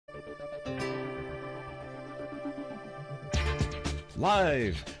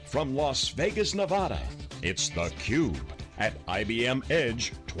Live from Las Vegas, Nevada, it's theCUBE at IBM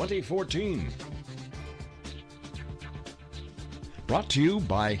Edge 2014. Brought to you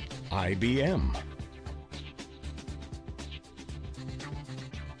by IBM.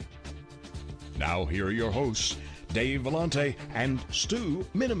 Now here are your hosts, Dave Vellante and Stu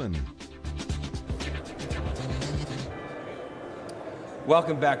Miniman.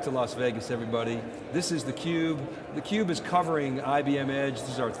 Welcome back to Las Vegas, everybody. This is theCUBE. theCUBE is covering IBM Edge. This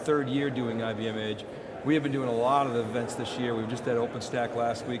is our third year doing IBM Edge. We have been doing a lot of events this year. We just had OpenStack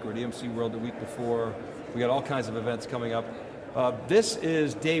last week, or EMC World the week before. We got all kinds of events coming up. This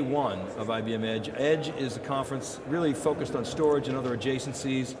is day one of IBM Edge. Edge is a conference really focused on storage and other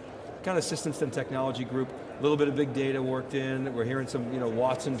adjacencies, kind of systems and technology group. A little bit of big data worked in. We're hearing some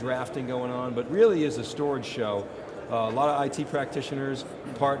Watson drafting going on, but really is a storage show. A lot of IT practitioners,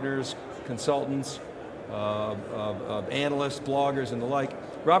 partners, consultants, analysts, bloggers, and the like.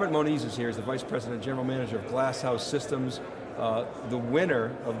 Robert Moniz is here, he's the Vice President and General Manager of GlassHouse Systems, the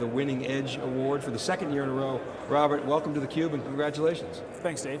winner of the Winning Edge Award for the second year in a row. Robert, welcome to theCUBE and congratulations.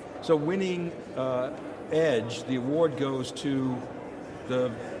 Thanks, Dave. So Winning Edge, the award goes to the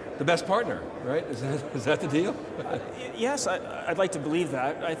best partner, right? Is that the deal? Yes, I'd like to believe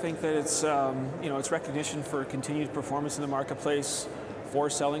that. I think that it's it's recognition for continued performance in the marketplace for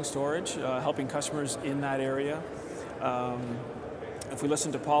selling storage, helping customers in that area. If we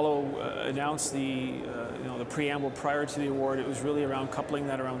listen to Paulo announce the preamble prior to the award, it was really around coupling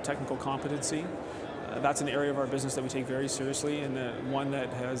that around technical competency. That's an area of our business that we take very seriously, and one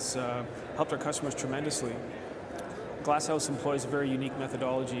that has helped our customers tremendously. GlassHouse employs a very unique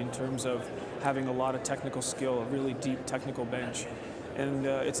methodology in terms of having a lot of technical skill, a really deep technical bench. And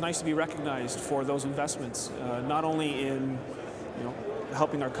it's nice to be recognized for those investments, not only in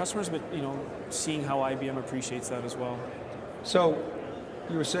helping our customers, but seeing how IBM appreciates that as well. So,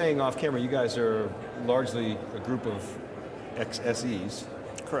 you were saying off camera, you guys are largely a group of ex-SEs.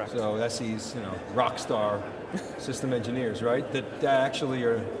 Correct. So SEs, rock star system engineers, right? That actually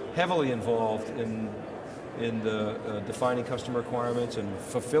are heavily involved in the defining customer requirements and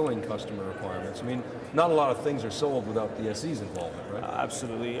fulfilling customer requirements. I mean, not a lot of things are sold without the SE's involvement, right?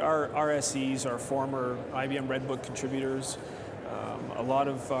 Absolutely. Our SEs are former IBM Redbook contributors. A lot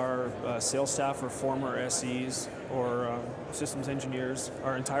of our sales staff are former SEs or systems engineers.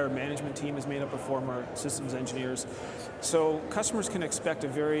 Our entire management team is made up of former systems engineers. So customers can expect a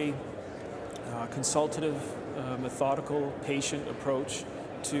very consultative, methodical, patient approach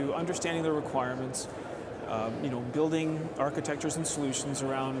to understanding their requirements, building architectures and solutions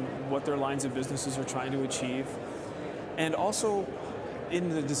around what their lines of businesses are trying to achieve, and also in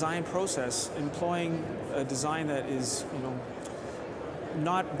the design process, employing a design that is,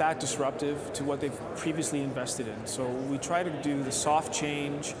 not that disruptive to what they've previously invested in. So we try to do the soft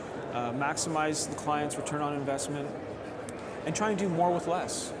change, maximize the client's return on investment, and try and do more with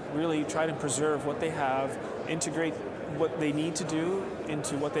less. Really try to preserve what they have, integrate what they need to do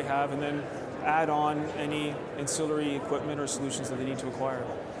into what they have, and then add on any ancillary equipment or solutions that they need to acquire.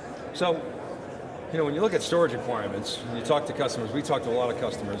 So, when you look at storage requirements, when you talk to customers, we talk to a lot of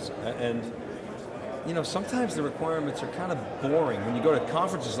customers, and sometimes the requirements are kind of boring. When you go to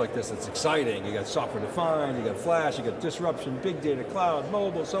conferences like this, it's exciting. You got software defined, you got flash, you got disruption, big data, cloud,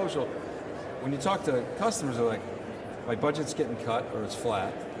 mobile, social. When you talk to customers, they're like, my budget's getting cut or it's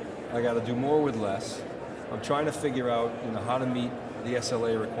flat. I got to do more with less. I'm trying to figure out how to meet the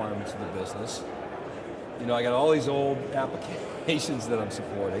SLA requirements of the business. I got all these old applications that I'm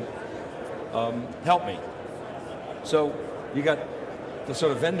supporting. Help me. So you got the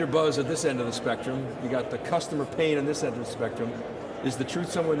sort of vendor buzz at this end of the spectrum. You got the customer pain on this end of the spectrum. Is the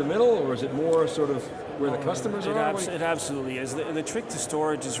truth somewhere in the middle, or is it more sort of where the customers are? It absolutely is. The trick to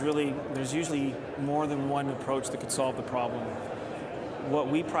storage is really, there's usually more than one approach that could solve the problem. What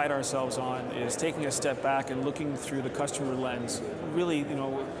we pride ourselves on is taking a step back and looking through the customer lens. Really,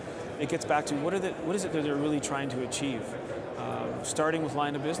 it gets back to what is it that they're really trying to achieve? Starting with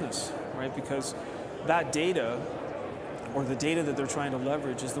line of business, right? Because that data, or the data that they're trying to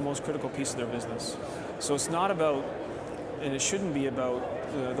leverage, is the most critical piece of their business. So it's not about, and it shouldn't be about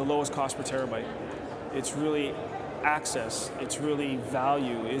the lowest cost per terabyte. It's really access, it's really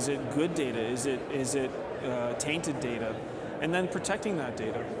value. Is it good data? Is it tainted data? And then protecting that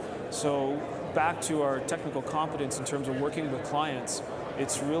data. So back to our technical competence in terms of working with clients,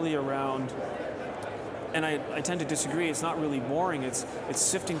 it's really around, and I tend to disagree, it's not really boring, it's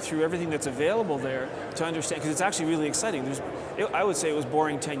sifting through everything that's available there to understand, because it's actually really exciting. I would say it was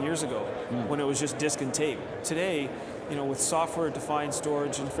boring 10 years ago when it was just disk and tape. Today, with software-defined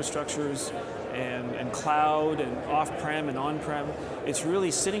storage infrastructures, and cloud and off-prem and on-prem. It's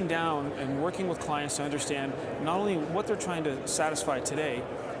really sitting down and working with clients to understand not only what they're trying to satisfy today,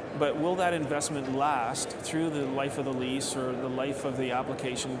 but will that investment last through the life of the lease or the life of the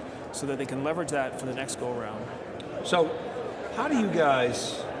application so that they can leverage that for the next go-around. So, how do you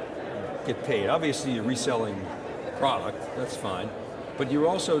guys get paid? Obviously you're reselling product, that's fine, but you're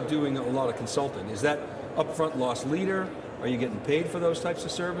also doing a lot of consulting. Is that upfront loss leader? Are you getting paid for those types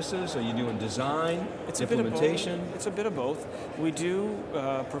of services? Are you doing design, implementation? It's a bit of both. We do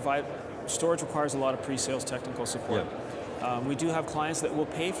provide, storage requires a lot of pre-sales technical support. Yeah. We do have clients that will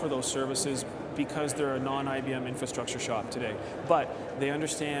pay for those services because they're a non-IBM infrastructure shop today. But they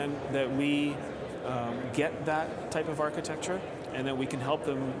understand that we get that type of architecture and that we can help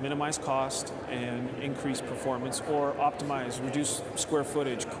them minimize cost and increase performance or optimize, reduce square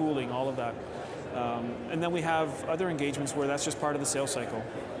footage, cooling, all of that. And then we have other engagements where that's just part of the sales cycle.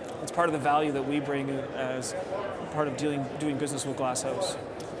 It's part of the value that we bring as part of doing business with GlassHouse.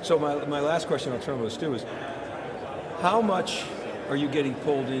 So my last question, I'll turn over to Stu, is how much are you getting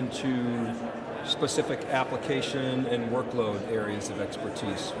pulled into specific application and workload areas of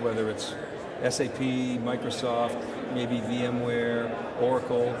expertise, whether it's SAP, Microsoft, maybe VMware,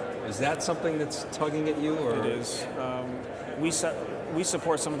 Oracle? Is that something that's tugging at you? Or? It is. We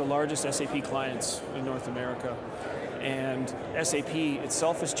support some of the largest SAP clients in North America, and SAP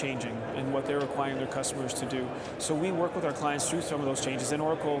itself is changing in what they're requiring their customers to do. So we work with our clients through some of those changes, and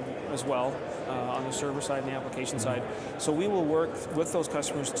Oracle as well, on the server side and the application side. So we will work with those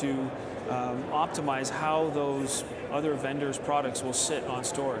customers to optimize how those other vendors' products will sit on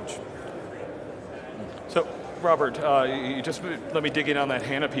storage. So, Robert, you just let me dig in on that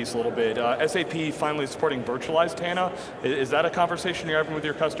HANA piece a little bit. SAP finally supporting virtualized HANA. Is that a conversation you're having with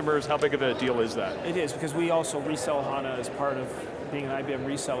your customers? How big of a deal is that? It is, because we also resell HANA as part of being an IBM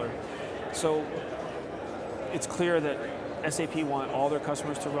reseller. So it's clear that SAP want all their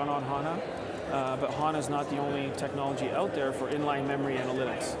customers to run on HANA, but HANA is not the only technology out there for inline memory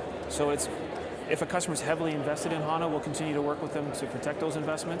analytics. So if a customer is heavily invested in HANA, we'll continue to work with them to protect those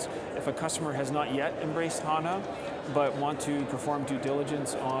investments. If a customer has not yet embraced HANA, but want to perform due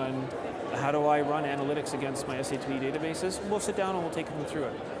diligence on how do I run analytics against my SAP databases, we'll sit down and we'll take them through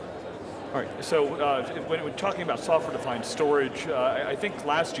it. All right, so when we're talking about software-defined storage, I think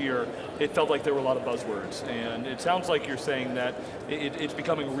last year it felt like there were a lot of buzzwords, and it sounds like you're saying that it's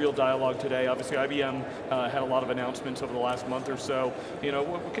becoming a real dialogue today. Obviously, IBM had a lot of announcements over the last month or so. You know,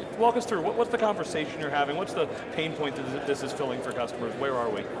 walk us through, what's the conversation you're having? What's the pain point that this is filling for customers? Where are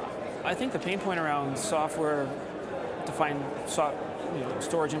we? I think the pain point around software-defined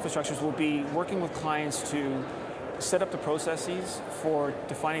storage infrastructures will be working with clients to set up the processes for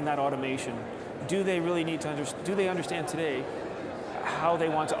defining that automation. Do they really need to do they understand today how they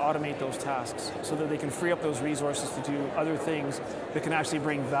want to automate those tasks so that they can free up those resources to do other things that can actually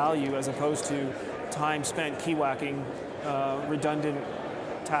bring value as opposed to time spent key whacking redundant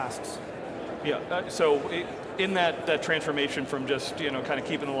tasks? Yeah, so in that transformation from just kind of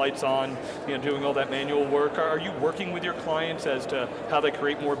keeping the lights on, doing all that manual work, are you working with your clients as to how they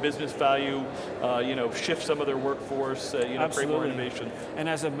create more business value, shift some of their workforce, create more innovation? And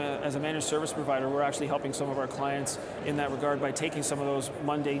as a managed service provider, we're actually helping some of our clients in that regard by taking some of those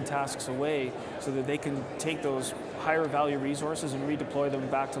mundane tasks away so that they can take those higher value resources and redeploy them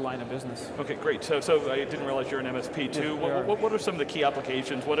back to line of business. Okay, great. So I didn't realize you're an MSP too. Yeah, what are some of the key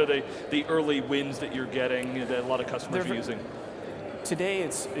applications? What are the early wins that you're getting that a lot of customers are using? Today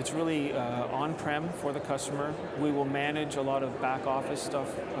it's really on-prem for the customer. We will manage a lot of back office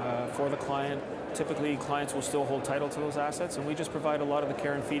stuff for the client. Typically clients will still hold title to those assets, and we just provide a lot of the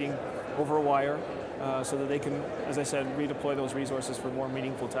care and feeding over a wire so that they can, as I said, redeploy those resources for more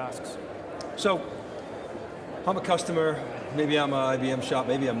meaningful tasks. So, I'm a customer, maybe I'm an IBM shop,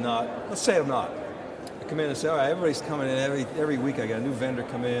 maybe I'm not. Let's say I'm not. I come in and say, all right, everybody's coming in every week. I got a new vendor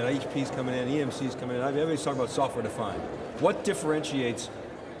come in, HP's coming in, EMC's coming in. Everybody's talking about software defined. What differentiates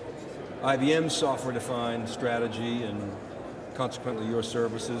IBM's software defined strategy and consequently your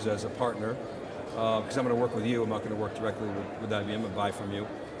services as a partner? Because I'm going to work with you, I'm not going to work directly with IBM and buy from you.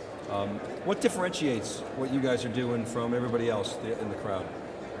 What differentiates what you guys are doing from everybody else in the crowd?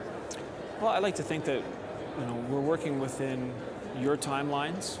 Well, I like to think that we're working within your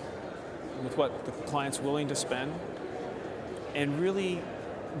timelines, with what the client's willing to spend, and really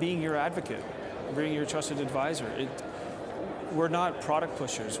being your advocate, being your trusted advisor. We're not product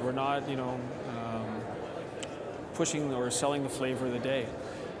pushers. We're not, pushing or selling the flavor of the day.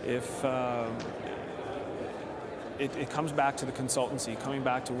 If it comes back to the consultancy, coming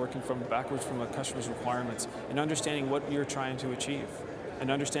back to working backwards from a customer's requirements, and understanding what you're trying to achieve.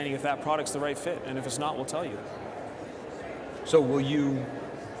 and understanding if that product's the right fit, and if it's not, we'll tell you. So will you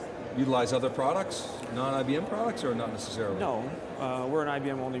utilize other products, non-IBM products, or not necessarily? No, we're an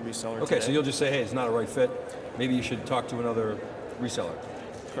IBM only reseller Okay, today. so you'll just say, hey, it's not a right fit, maybe you should talk to another reseller.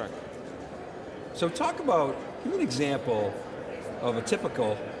 Correct. So give me an example of a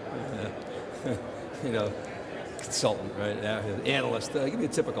typical, consultant, right, analyst, give me a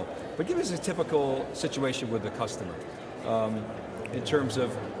typical, but give us a typical situation with the customer. In terms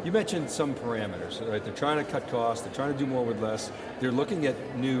of, you mentioned some parameters, right? They're trying to cut costs, they're trying to do more with less, they're looking at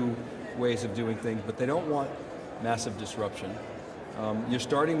new ways of doing things, but they don't want massive disruption. You're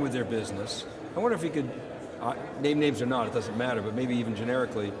starting with their business. I wonder if you could, name names or not, it doesn't matter, but maybe even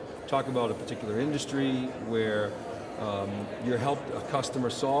generically, talk about a particular industry where you helped a customer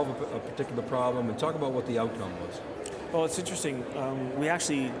solve a particular problem, and talk about what the outcome was. Well, it's interesting.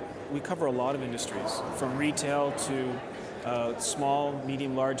 We cover a lot of industries, from retail to small,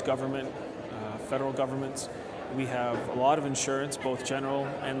 medium, large government, federal governments. We have a lot of insurance, both general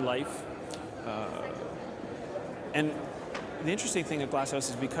and life. And the interesting thing at GlassHouse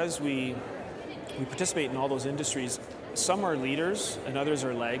is because we participate in all those industries, some are leaders and others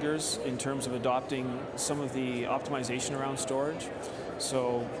are laggers in terms of adopting some of the optimization around storage.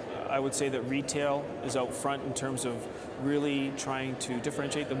 So I would say that retail is out front in terms of really trying to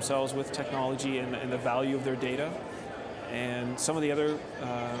differentiate themselves with technology and the value of their data. And some of the other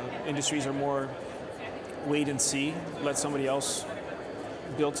industries are more wait and see, let somebody else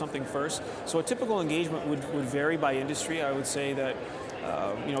build something first. So a typical engagement would vary by industry. I would say that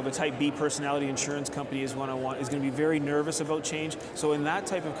the type B personality insurance company is going to be very nervous about change. So in that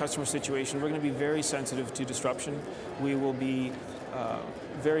type of customer situation, we're going to be very sensitive to disruption. We will be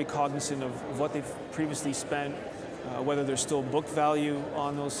very cognizant of what they've previously spent, whether there's still book value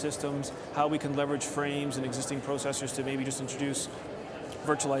on those systems, how we can leverage frames and existing processors to maybe just introduce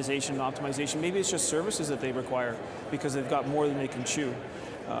virtualization and optimization. Maybe it's just services that they require because they've got more than they can chew.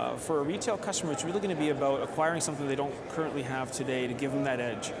 For a retail customer, it's really going to be about acquiring something they don't currently have today to give them that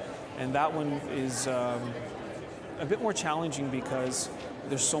edge. And that one is a bit more challenging because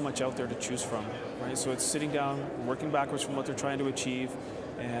there's so much out there to choose from, right? So it's sitting down, working backwards from what they're trying to achieve,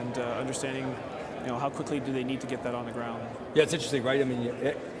 and understanding how quickly do they need to get that on the ground. Yeah, it's interesting, right? I mean,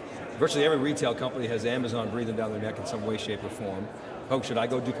 virtually every retail company has Amazon breathing down their neck in some way, shape, or form. Oh, should I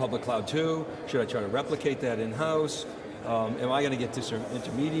go do public cloud too? Should I try to replicate that in-house? Am I going to get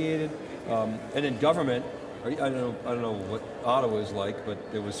disintermediated? And in government, I don't know what Ottawa is like,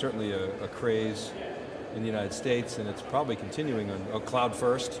 but there was certainly a craze in the United States, and it's probably continuing on cloud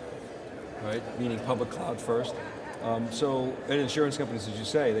first, right? Meaning public cloud first. And insurance companies, as you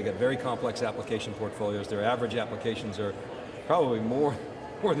say, they got very complex application portfolios. Their average applications are probably more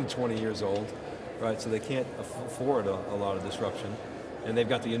than 20 years old, right? So they can't afford a lot of disruption, and they've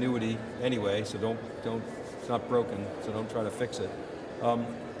got the annuity anyway. So don't. It's not broken, so don't try to fix it.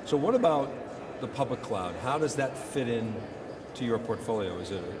 So what about the public cloud? How does that fit in to your portfolio?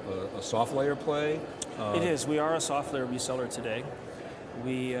 Is it a soft layer play? It is. We are a soft layer reseller today.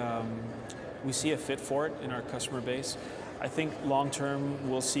 We see a fit for it in our customer base. I think long term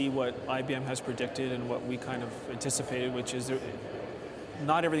we'll see what IBM has predicted and what we kind of anticipated, which is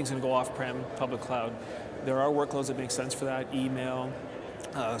not everything's going to go off-prem, public cloud. There are workloads that make sense for that, email,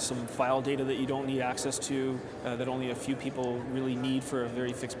 some file data that you don't need access to, that only a few people really need for a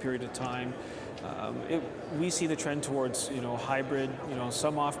very fixed period of time. We see the trend towards hybrid,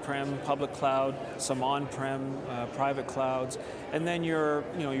 some off-prem, public cloud, some on-prem, private clouds, and then your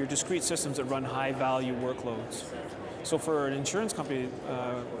discrete systems that run high-value workloads. So for an insurance company,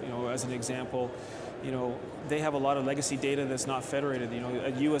 as an example, they have a lot of legacy data that's not federated.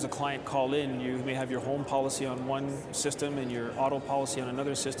 You as a client call in, you may have your home policy on one system and your auto policy on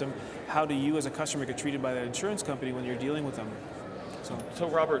another system. How do you as a customer get treated by that insurance company when you're dealing with them? So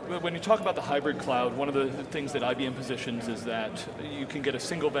Robert, when you talk about the hybrid cloud, one of the things that IBM positions is that you can get a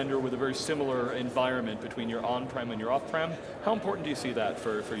single vendor with a very similar environment between your on-prem and your off-prem. How important do you see that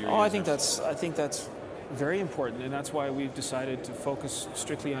for your users? I think that's very important, and that's why we've decided to focus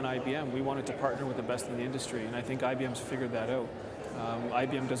strictly on IBM. We wanted to partner with the best in the industry, and I think IBM's figured that out.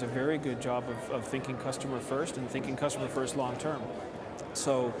 IBM does a very good job of thinking customer first and thinking customer first long term.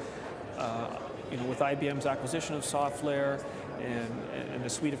 So, with IBM's acquisition of SoftLayer and the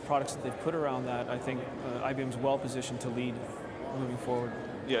suite of products that they've put around that, I think IBM's well positioned to lead moving forward.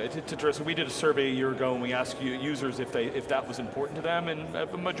 Yeah, so we did a survey a year ago and we asked users if that was important to them, and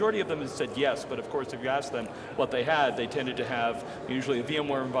a majority of them said yes, but of course if you asked them what they had, they tended to have usually a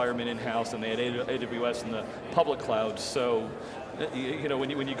VMware environment in-house, and they had AWS in the public cloud. So You know,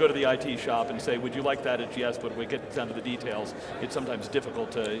 when you go to the IT shop and say, would you like that? It's yes, but when we get down to the details, it's sometimes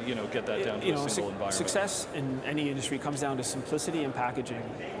difficult to get that down to a single environment. Success in any industry comes down to simplicity and packaging,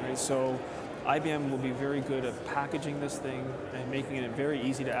 right? So IBM will be very good at packaging this thing and making it very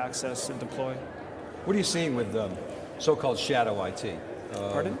easy to access and deploy. What are you seeing with so-called shadow IT?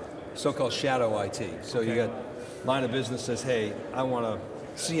 Pardon? So-called shadow IT. So Okay. you got line of business says, hey, I want a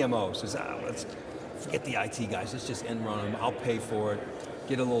CMO, says, let's forget the IT guys, let's just end run them, I'll pay for it,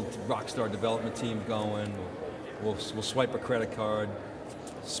 get a little rock star development team going, we'll swipe a credit card,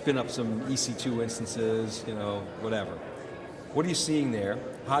 spin up some EC2 instances, whatever. What are you seeing there?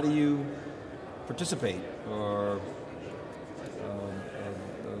 How do you participate or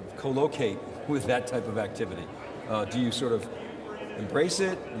co-locate with that type of activity? Do you sort of embrace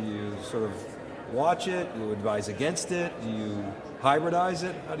it? Do you sort of watch it? Do you advise against it? Do you hybridize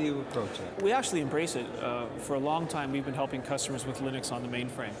it? How do you approach it? We actually embrace it. For a long time, we've been helping customers with Linux on the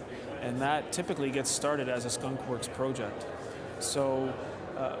mainframe, and that typically gets started as a skunkworks project. So,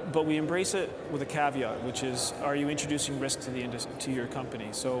 but we embrace it with a caveat, which is, are you introducing risk to your company?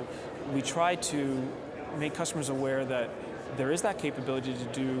 So we try to make customers aware that there is that capability to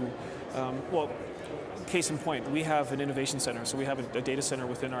do, case in point, we have an innovation center, so we have a data center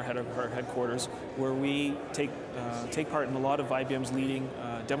within our headquarters where we take part in a lot of IBM's leading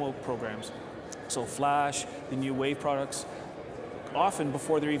demo programs. So Flash, the new Wave products, often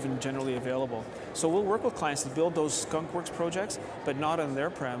before they're even generally available. So we'll work with clients to build those skunkworks projects, but not on their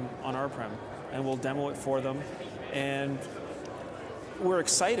prem, on our prem, and we'll demo it for them. And we're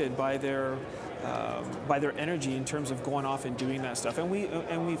excited by their energy in terms of going off and doing that stuff. And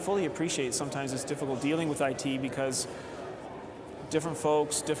we fully appreciate sometimes it's difficult dealing with IT because different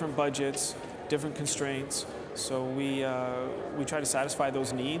folks, different budgets, different constraints. So we try to satisfy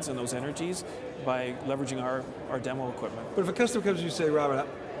those needs and those energies by leveraging our demo equipment. But if a customer comes to you and say, Robert,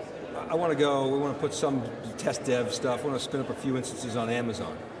 I want to go, we want to put some test dev stuff, we want to spin up a few instances on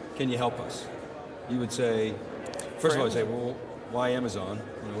Amazon. Can you help us? You would say, first of all, I'd say, well, why Amazon?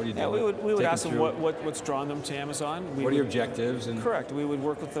 What are you doing? Yeah, we would ask them what's drawn them to Amazon. What are your objectives? Correct. We would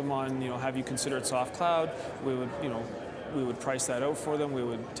work with them on, have you considered soft cloud? We would price that out for them. We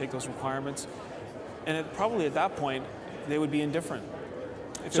would take those requirements, and probably at that point, they would be indifferent.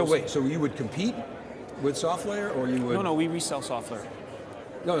 So wait, so you would compete with SoftLayer, or you would? No, we resell SoftLayer.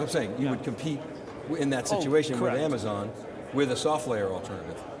 No, I'm saying you would compete in that situation with correct. Amazon with a SoftLayer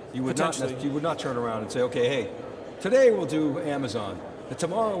alternative. You would Potentially. You would not turn around and say, okay, hey, today we'll do Amazon. And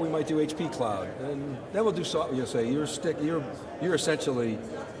tomorrow we might do HP Cloud, and then we'll do software. You'll say you're essentially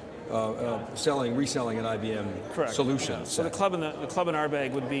reselling an IBM solution. Yeah. So the club in our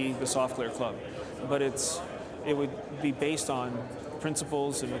bag would be the SoftLayer club, but it would be based on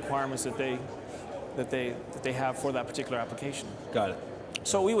principles and requirements that they have for that particular application. Got it.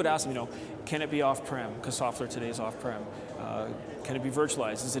 So we would ask them, can it be off-prem? Because SoftLayer today is off-prem. Can it be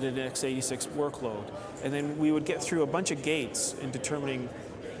virtualized? Is it an x86 workload? And then we would get through a bunch of gates in determining,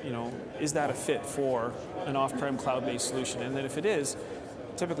 is that a fit for an off-prem cloud-based solution? And then if it is,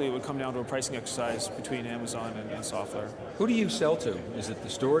 typically it would come down to a pricing exercise between Amazon and SoftLayer. Who do you sell to? Is it the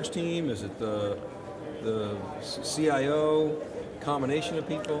storage team? Is it the CIO? Combination of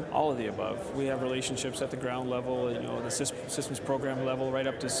people? All of the above. We have relationships at the ground level, the systems program level, right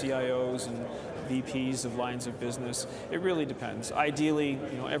up to CIOs and VPs of lines of business. It really depends. Ideally,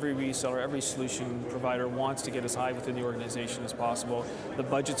 every reseller, every solution provider wants to get as high within the organization as possible. The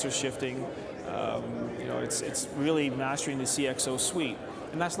budgets are shifting. It's really mastering the CXO suite,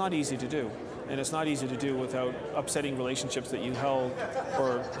 and that's not easy to do. And it's not easy to do without upsetting relationships that you held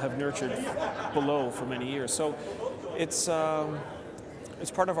or have nurtured below for many years. So it's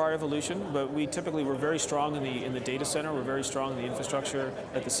part of our evolution, but we're very strong in the data center. We're very strong in the infrastructure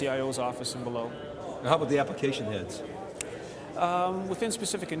at the CIO's office and below. Now, how about the application heads? Within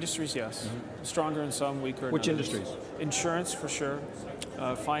specific industries, yes. Mm-hmm. Stronger in some, weaker in Which others. industries? Insurance, for sure.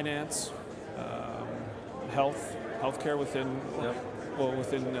 Finance, healthcare within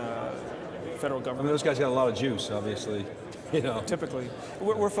federal government. I mean, those guys got a lot of juice, obviously. Typically,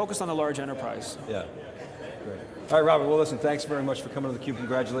 we're focused on the large enterprise. Yeah. Great. All right, Robert, well listen, thanks very much for coming to theCUBE.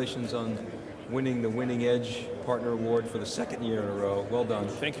 Congratulations on winning the Winning Edge Partner Award for the second year in a row. Well done.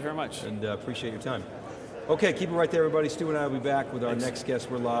 Thank you very much. And appreciate your time. Okay, keep it right there, everybody. Stu and I will be back with our next guest.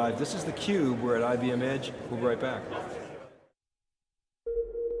 We're live. This is theCUBE. We're at IBM Edge. We'll be right back.